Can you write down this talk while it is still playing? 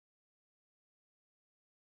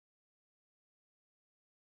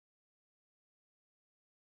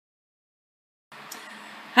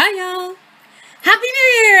Hi y'all! Happy New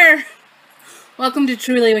Year! Welcome to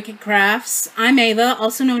Trulywicked Crafts. I'm Ava,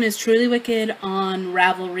 also known as Trulywicked on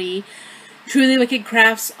Ravelry, Trulywicked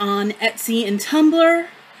Crafts on Etsy and Tumblr,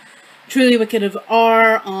 Trulywicked of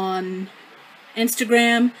R on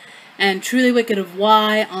Instagram, and Trulywicked of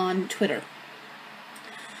Y on Twitter.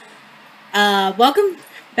 Welcome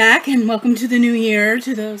back and welcome to the new year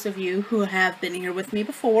to those of you who have been here with me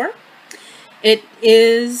before. It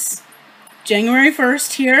is January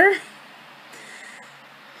 1st here,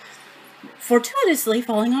 fortuitously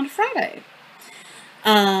falling on a Friday.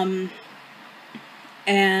 And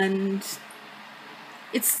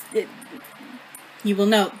you will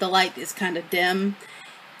note the light is kind of dim.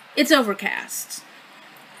 It's overcast.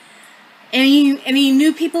 Any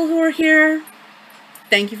new people who are here,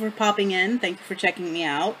 thank you for popping in. Thank you for checking me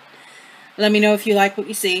out. Let me know if you like what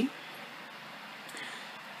you see.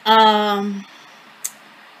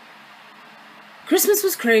 Christmas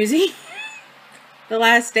was crazy. The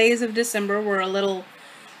last days of December were a little...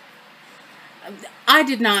 I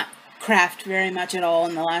did not craft very much at all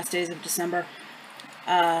in the last days of December.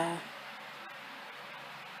 Sorry.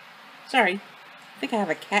 I think I have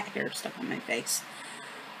a cat hair stuck on my face.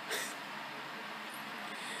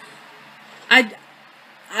 I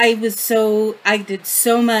did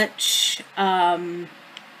so much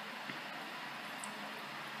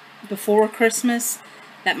before Christmas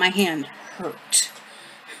that my hand hurt.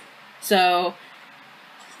 So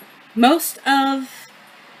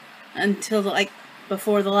until like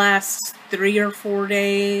before the last 3 or 4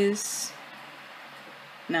 days,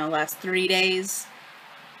 last 3 days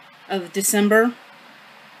of December,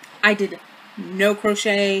 I did no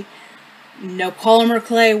crochet, no polymer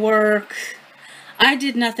clay work. I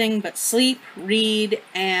did nothing but sleep, read,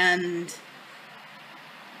 and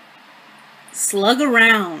slug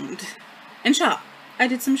around and shop. I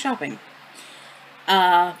did some shopping.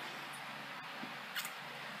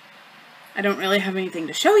 I don't really have anything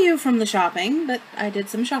to show you from the shopping, but I did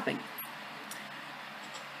some shopping.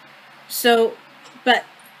 So, but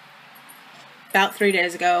about 3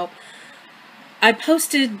 days ago, I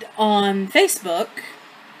posted on Facebook.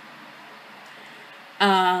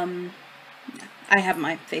 I have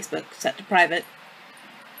my Facebook set to private,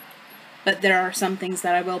 but there are some things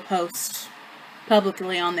that I will post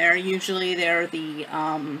publicly on there. Usually they're the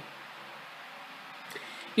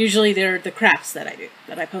crafts that I do,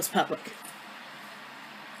 that I post public.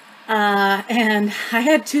 And I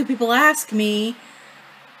had 2 people ask me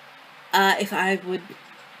if I would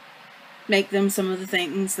make them some of the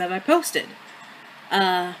things that I posted.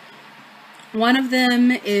 One of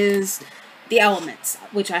them is the elements,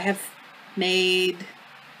 which I have made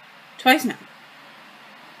twice now.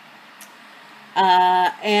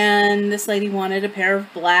 And this lady wanted a pair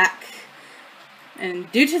of black, and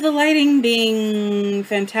due to the lighting being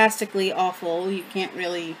fantastically awful, you can't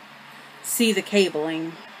really see the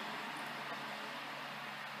cabling.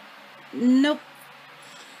 Nope.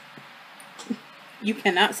 You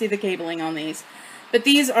cannot see the cabling on these. But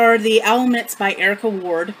these are the Elements by Erica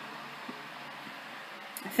Ward.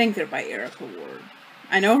 I think they're by Erica Ward.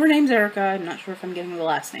 I know her name's Erica. I'm not sure if I'm getting the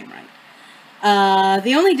last name right.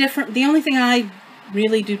 The only thing I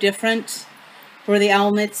really do different for the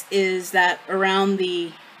Elements is that around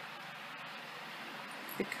the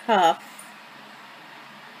cuff,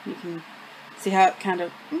 you can see how it kind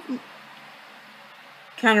of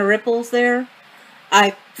ripples there.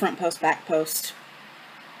 I front post, back post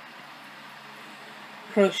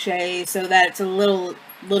crochet so that it's a little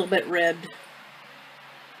bit ribbed.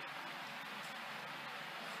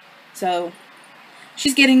 So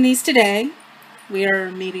she's getting these today. We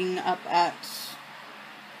are meeting up at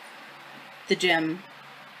the gym.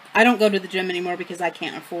 I don't go to the gym anymore because I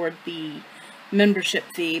can't afford the membership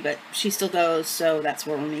fee, but she still goes, so that's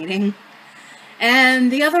where we're meeting.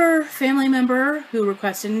 And the other family member who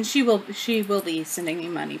requested, and she will be sending me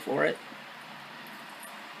money for it.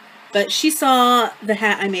 But she saw the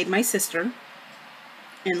hat I made my sister-in-law.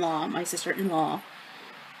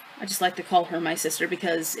 I just like to call her my sister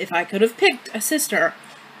because if I could have picked a sister,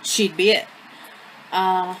 she'd be it.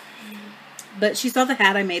 But she saw the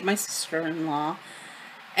hat I made my sister-in-law,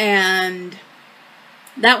 and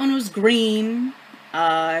that one was green.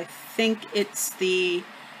 I think it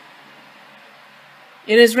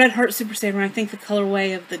is Red Heart Super Saver, and I think the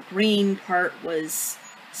colorway of the green part was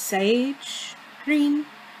sage green.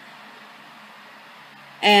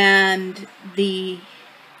 And the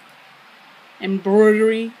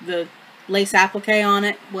embroidery, the lace applique on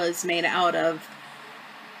it, was made out of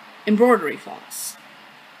embroidery floss.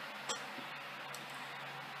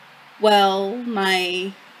 Well,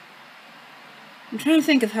 I'm trying to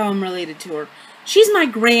think of how I'm related to her. She's my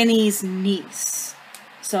granny's niece.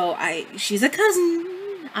 So she's a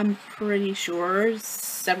cousin, I'm pretty sure,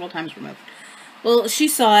 several times removed. Well, she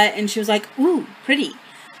saw it and she was like, ooh, pretty.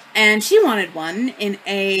 And she wanted one in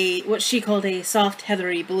what she called a soft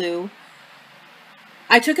heathery blue.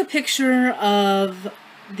 I took a picture of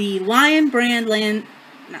the Lion Brand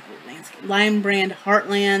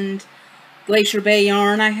Heartland Glacier Bay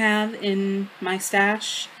yarn I have in my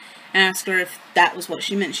stash, and asked her if that was what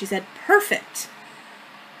she meant. She said, perfect.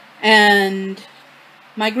 And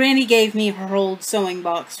my granny gave me her old sewing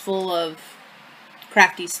box full of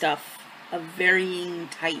crafty stuff of varying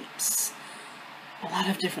types. A lot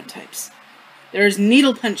of different types. There's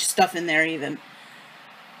needle punch stuff in there even.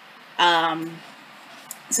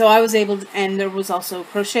 So I was able to, and there was also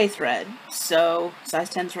crochet thread. So, size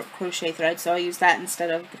 10 crochet thread, so I used that instead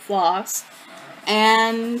of the floss.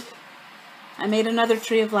 And I made another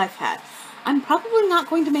Tree of Life hat. I'm probably not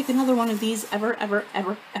going to make another one of these ever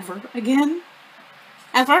again.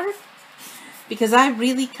 Ever. Because I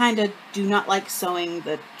really kind of do not like sewing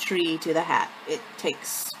the tree to the hat. It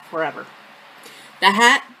takes forever. The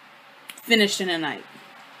hat, finished in a night.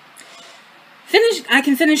 I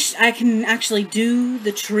can actually do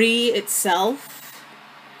the tree itself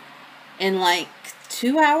in like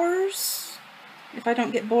 2 hours if I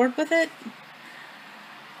don't get bored with it.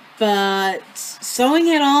 But sewing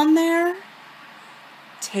it on there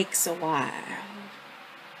takes a while.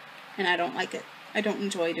 And I don't like it. I don't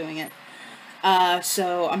enjoy doing it.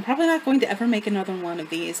 So I'm probably not going to ever make another one of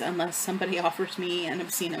these unless somebody offers me an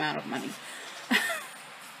obscene amount of money.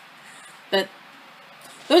 But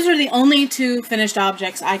those are the only 2 finished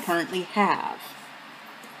objects I currently have.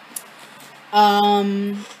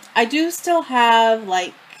 I do still have,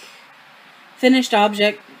 like, finished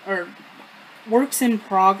object, or works in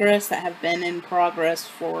progress that have been in progress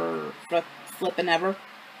for flippin' ever.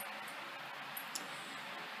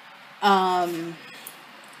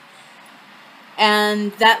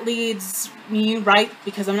 And that leads me right,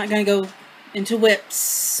 because I'm not going to go into whips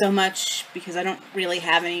so much, because I don't really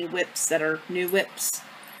have any whips that are new whips.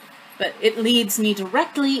 But it leads me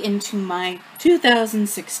directly into my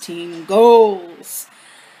 2016 goals,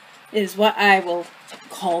 is what I will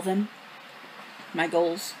call them. My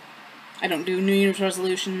goals. I don't do New Year's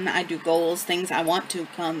resolution. I do goals, things I want to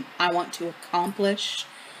accomplish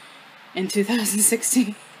in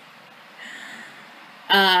 2016.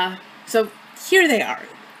 So here they are.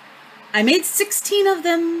 I made 16 of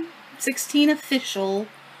them, 16 official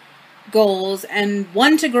goals, and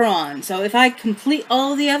 1 to grow on. So if I complete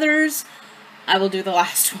all the others, I will do the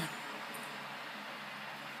last one.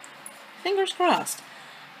 Fingers crossed.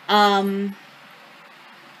 Number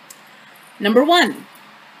 1.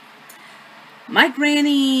 My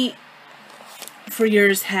granny, for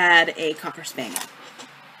years, had a Cocker Spaniel.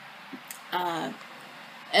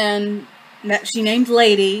 And that she named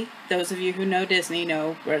Lady. Those of you who know Disney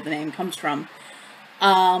know where the name comes from.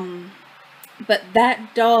 But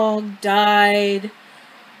that dog died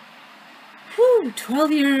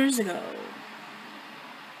 12 years ago.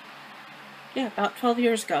 Yeah, about 12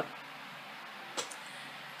 years ago.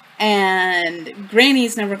 And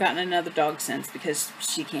Granny's never gotten another dog since because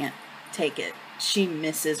she can't take it. She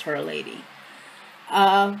misses her lady.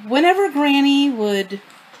 Whenever Granny would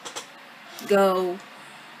go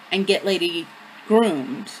and get Lady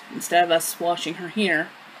groomed, instead of us washing her here,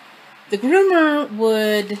 the groomer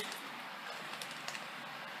would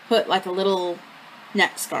put like a little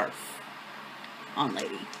neck scarf on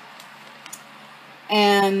Lady.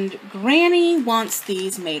 And Granny wants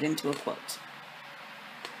these made into a quilt.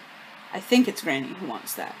 I think it's Granny who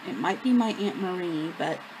wants that. It might be my Aunt Marie,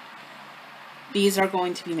 but these are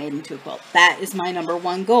going to be made into a quilt. That is my number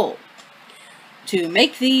 1 goal. To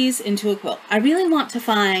make these into a quilt. I really want to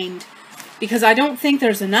find, because I don't think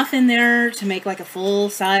there's enough in there to make like a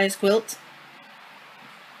full-size quilt.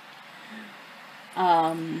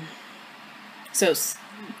 So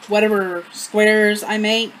whatever squares I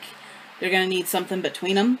make, they're going to need something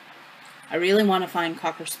between them. I really want to find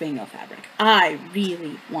Cocker Spaniel fabric. I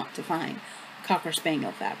really want to find Cocker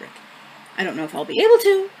Spaniel fabric. I don't know if I'll be able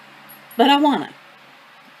to, but I want to.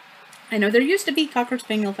 I know there used to be Cocker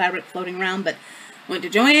Spaniel fabric floating around, but went to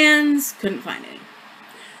Joann's, couldn't find any.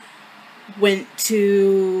 Went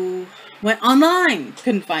online,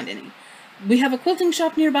 couldn't find any. We have a quilting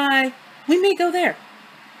shop nearby. We may go there.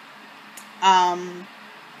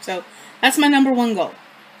 So that's my number 1 goal.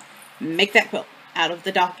 Make that quilt out of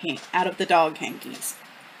the dog hankies.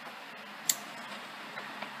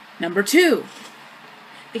 Number 2,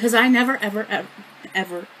 because I never,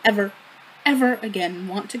 ever again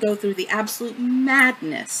want to go through the absolute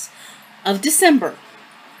madness of December.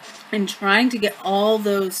 and trying to get all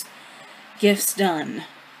those gifts done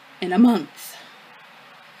in a month.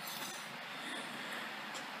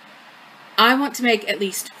 I want to make at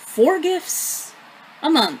least 4 gifts a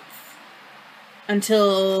month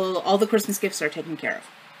until all the Christmas gifts are taken care of.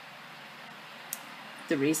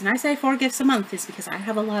 The reason I say 4 gifts a month is because I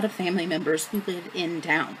have a lot of family members who live in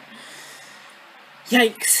town.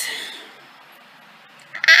 Yikes.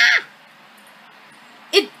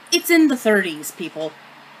 It's in the 30s, people.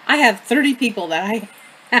 I have 30 people that I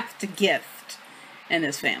have to gift in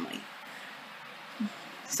this family.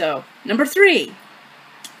 So, number 3.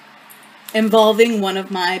 Involving one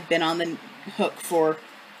of my been on the hook for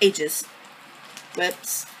ages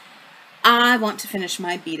whips. I want to finish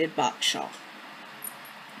my beaded box shawl.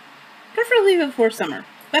 Preferably before summer,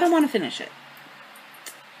 but I want to finish it.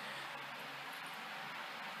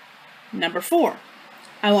 Number 4.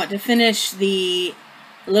 I want to finish the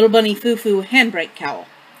Little Bunny Foo-Foo handbrake cowl.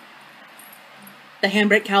 The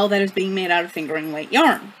handbrake cowl that is being made out of fingering weight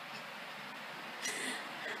yarn.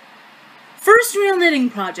 First real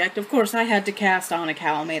knitting project, of course, I had to cast on a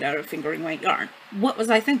cowl made out of fingering weight yarn. What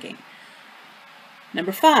was I thinking?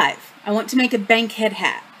 Number 5. I want to make a bankhead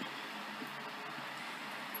hat.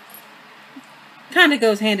 Kind of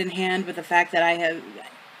goes hand in hand with the fact that I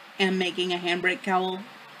am making a handbrake cowl.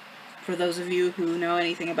 For those of you who know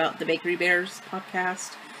anything about the Bakery Bears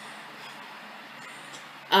podcast.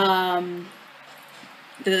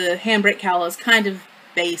 The handbrake cowl is kind of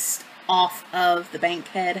based off of the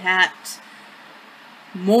bankhead hat.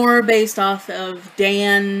 More based off of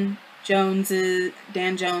Dan Jones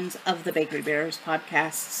of the Bakery Bears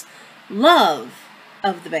podcast's love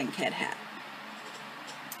of the bankhead hat.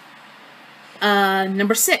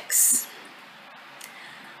 Number 6.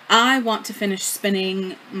 I want to finish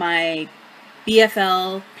spinning my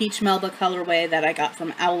BFL Peach Melba colorway that I got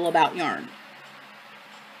from Owl About Yarn.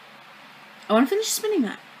 I want to finish spinning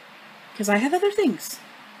that. Because I have other things.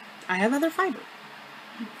 I have other fiber.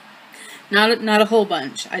 Not a whole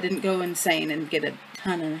bunch. I didn't go insane and get a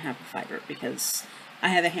ton and a half of fiber because I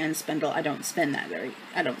have a hand spindle. I don't spin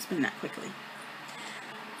that quickly.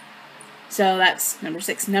 So that's number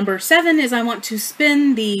 6. Number 7 is I want to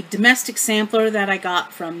spin the domestic sampler that I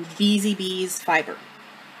got from Beezy Bees Fiber.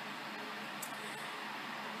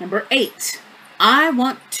 Number 8, I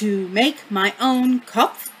want to make my own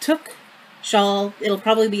Kopftuch shawl. It'll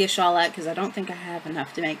probably be a shawlette because I don't think I have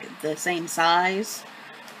enough to make the same size.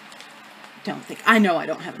 I know I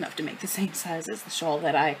don't have enough to make the same size as the shawl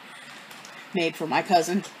that I made for my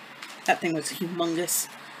cousin. That thing was humongous.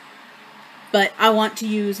 But I want to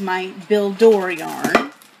use my Bill Dorr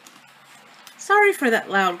yarn. Sorry for that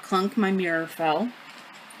loud clunk, my mirror fell.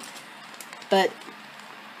 But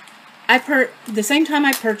the same time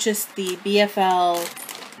I purchased the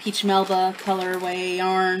BFL Peach Melba colorway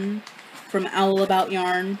yarn from Owl About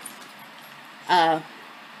Yarn, I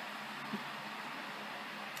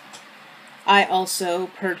also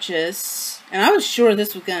purchased, and I was sure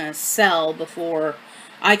this was going to sell before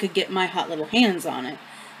I could get my hot little hands on it.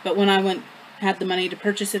 But when I had the money to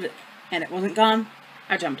purchase it and it wasn't gone,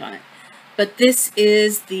 I jumped on it. But this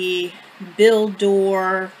is the Bill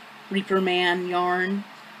Dorr Reaper Man yarn.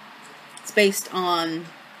 It's based on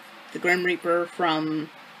the Grim Reaper from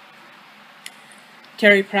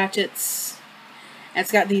Terry Pratchett's. And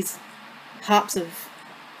it's got these pops of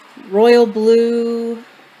royal blue,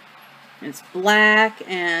 and it's black,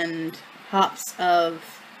 and pops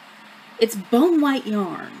of, it's bone white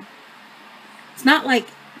yarn. It's not like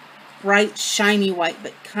bright, shiny white,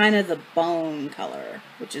 but kind of the bone color,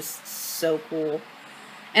 which is so cool.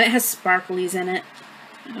 And it has sparklies in it.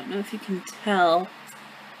 I don't know if you can tell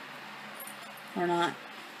or not,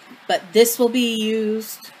 but this will be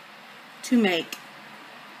used to make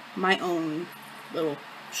my own little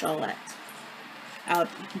shawlette, out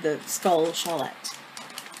the skull shawlette.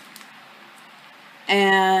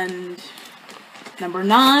 And number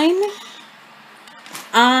 9,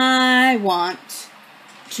 I want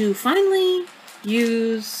to finally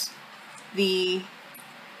use the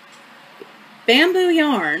bamboo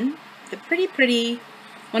yarn, the pretty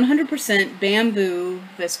 100% bamboo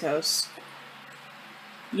viscose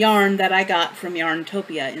yarn that I got from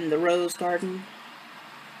Yarntopia in the Rose Garden.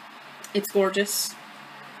 It's gorgeous.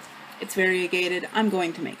 It's variegated. I'm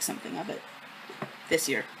going to make something of it this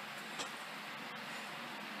year.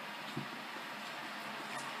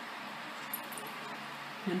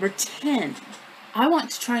 Number 10. I want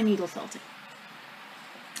to try needle felting.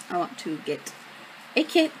 I want to get a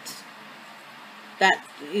kit that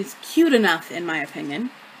is cute enough, in my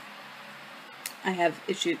opinion. I have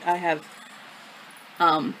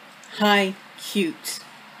high cute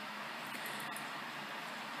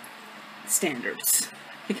standards,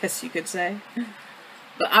 I guess you could say.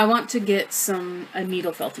 But I want to get a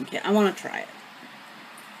needle felting kit. I want to try it.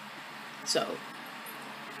 So,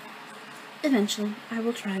 eventually, I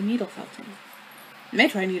will try needle felting. I may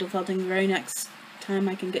try needle felting the very next time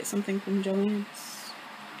I can get something from Joann's.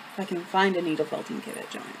 If I can find a needle felting kit at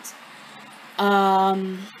Joann's.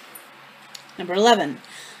 Number 11.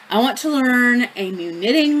 I want to learn a new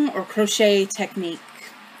knitting or crochet technique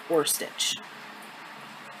or stitch.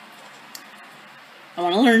 I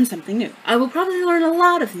want to learn something new. I will probably learn a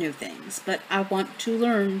lot of new things, but I want to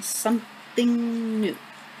learn something new.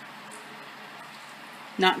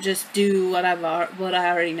 Not just do what I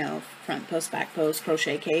already know. Front post, back post,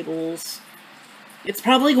 crochet cables. It's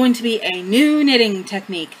probably going to be a new knitting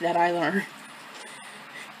technique that I learn.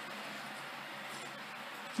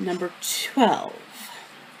 Number 12.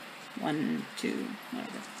 1, 2,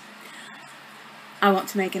 whatever. I want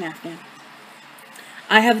to make an Afghan.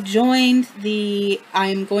 I have joined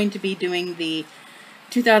I'm going to be doing the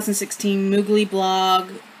 2016 Moogly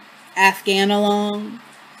blog Afghan along.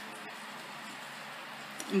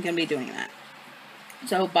 I'm going to be doing that.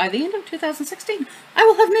 So by the end of 2016, I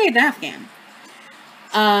will have made an Afghan.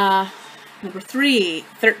 Number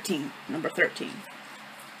 13. Number 13.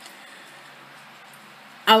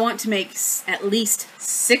 I want to make at least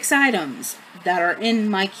 6 items that are in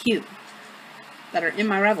my queue. That are in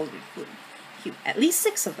my Ravelry queue. At least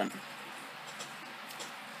 6 of them.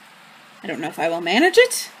 I don't know if I will manage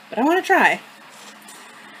it, but I want to try.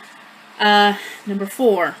 Number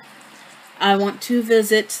 4. I want to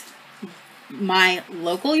visit my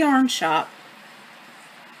local yarn shop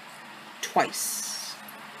twice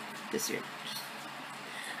this year.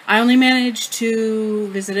 I only managed to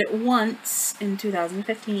visit it once in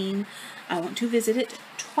 2015. I want to visit it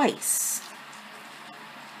twice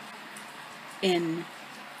in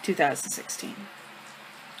 2016.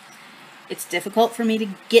 It's difficult for me to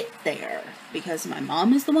get there because my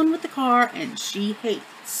mom is the one with the car and she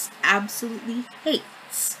absolutely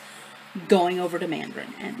hates going over to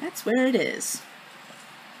Mandarin, and that's where it is.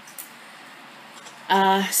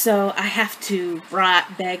 So I have to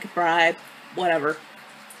beg, bribe, whatever,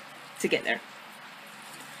 to get there.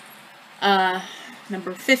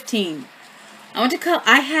 Number 15.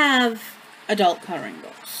 I have adult coloring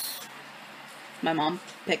books. My mom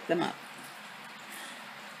picked them up.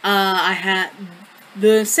 I had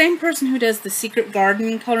the same person who does the Secret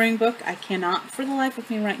Garden coloring book. I cannot for the life of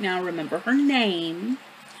me right now remember her name.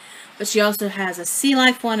 But she also has a Sea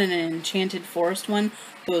Life one and an Enchanted Forest one.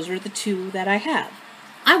 Those are the 2 that I have.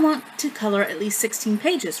 I want to color at least 16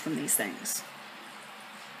 pages from these things.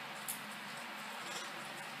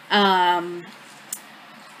 And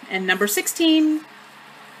number 16,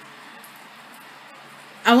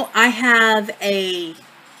 I have I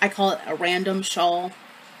call it a random shawl.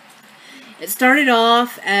 It started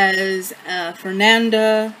off as a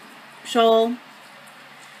Fernanda shawl,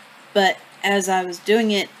 but as I was doing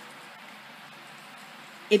it,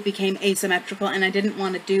 it became asymmetrical, and I didn't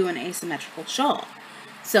want to do an asymmetrical shawl.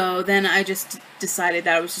 So then I just decided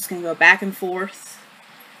that I was just going to go back and forth,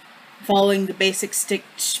 following the basic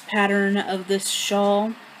stitch pattern of this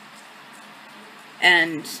shawl,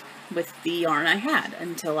 and with the yarn I had,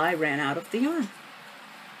 until I ran out of the yarn.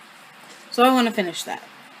 So I want to finish that.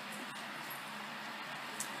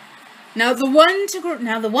 Now the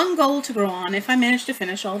one goal to grow on, if I manage to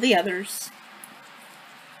finish all the others,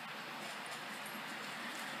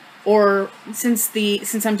 or since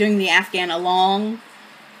I'm doing the Afghan along,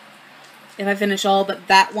 if I finish all but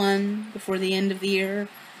that one before the end of the year,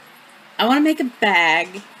 I want to make a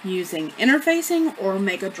bag using interfacing or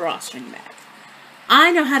make a drawstring bag.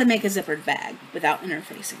 I know how to make a zippered bag without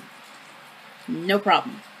interfacing. No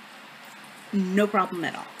problem. No problem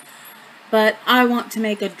at all. But I want to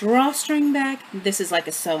make a drawstring bag. This is like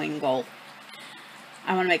a sewing goal.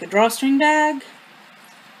 I want to make a drawstring bag,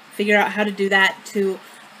 figure out how to do that to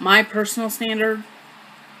my personal standard,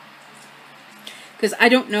 because I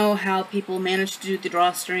don't know how people manage to do the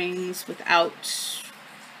drawstrings without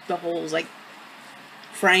the holes like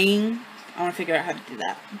fraying. I want to figure out how to do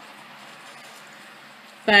that.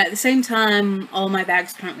 But at the same time, all my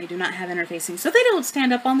bags currently do not have interfacing, so they don't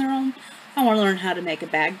stand up on their own. I want to learn how to make a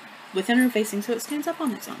bag with interfacing so it stands up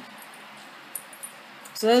on its own.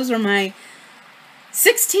 So those are my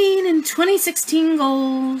 16 and 2016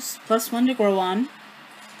 goals, plus 1 to grow on.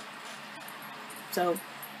 So,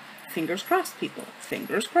 fingers crossed, people.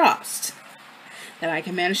 Fingers crossed that I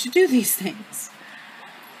can manage to do these things.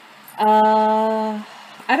 I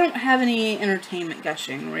don't have any entertainment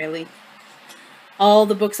gushing, really. All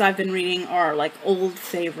the books I've been reading are like old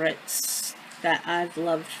favorites that I've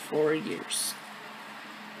loved for years.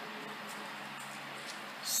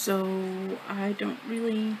 so I don't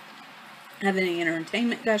really have any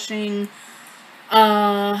entertainment gushing.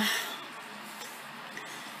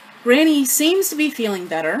 Granny seems to be feeling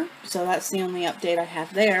better, so that's the only update I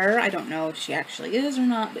have there. I don't know if she actually is or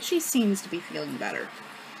not, but she seems to be feeling better.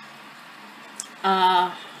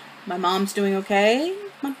 My mom's doing okay.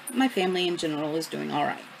 My family in general is doing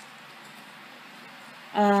alright.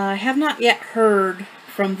 I have not yet heard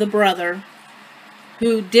from the brother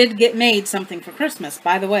who did get made something for Christmas,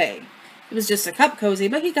 by the way. It was just a cup cozy,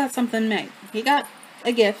 but he got something made. He got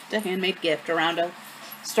a gift, a handmade gift around a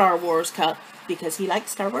Star Wars cup, because he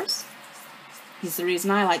likes Star Wars. He's the reason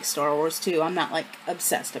I like Star Wars, too. I'm not, like,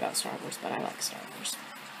 obsessed about Star Wars, but I like Star Wars.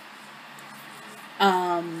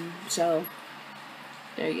 So,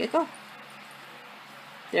 there you go.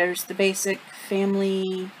 There's the basic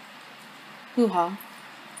family hoo-ha.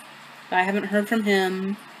 I haven't heard from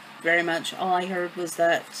him very much. All I heard was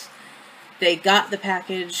that they got the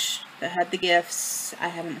package that had the gifts. I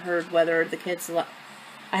haven't heard whether the kids...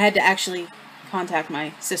 I had to actually contact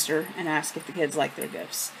my sister and ask if the kids liked their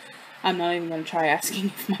gifts. I'm not even going to try asking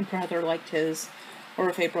if my brother liked his, or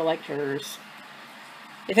if April liked hers.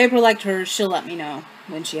 If April liked hers, she'll let me know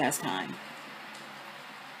when she has time.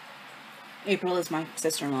 April is my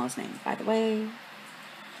sister-in-law's name, by the way.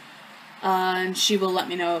 And she will let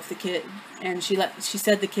me know if the kid, and she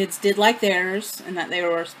said the kids did like theirs, and that they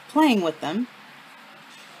were playing with them.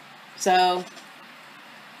 So,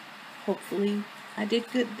 hopefully I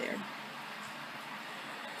did good there.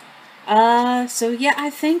 So yeah, I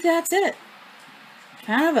think that's it.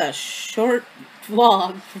 Kind of a short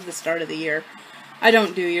vlog for the start of the year. I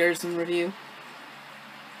don't do years in review.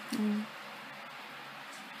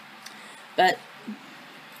 But,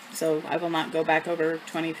 so I will not go back over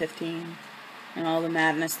 2015 and all the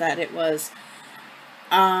madness that it was.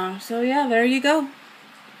 So yeah, there you go.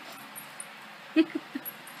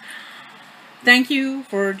 Thank you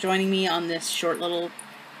for joining me on this short little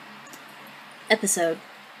episode.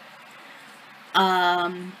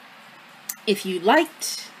 If you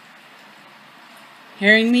liked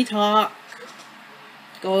hearing me talk,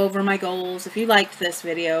 go over my goals, if you liked this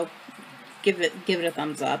video, give it a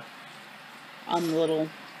thumbs up on the little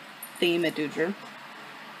theme-a-dooger.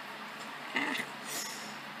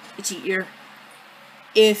 Itchy ear.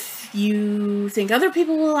 If you think other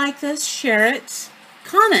people will like this, share it.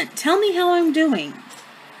 Comment. Tell me how I'm doing.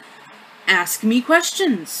 Ask me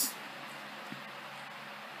questions.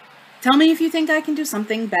 Tell me if you think I can do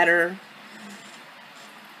something better.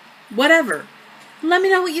 Whatever. Let me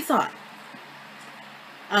know what you thought.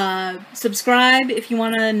 Subscribe if you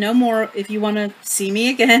want to know more, if you want to see me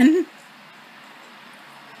again.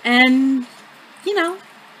 And, you know,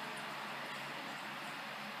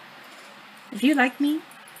 if you like me,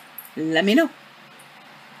 let me know.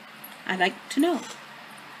 I'd like to know.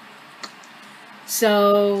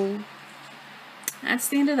 So, that's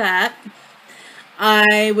the end of that.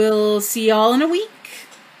 I will see y'all in a week.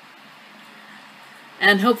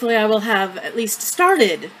 And hopefully I will have at least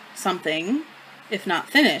started something, if not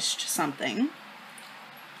finished something,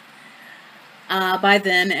 by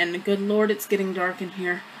then. And good Lord, it's getting dark in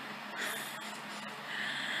here.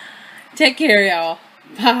 Take care, y'all.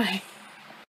 Bye.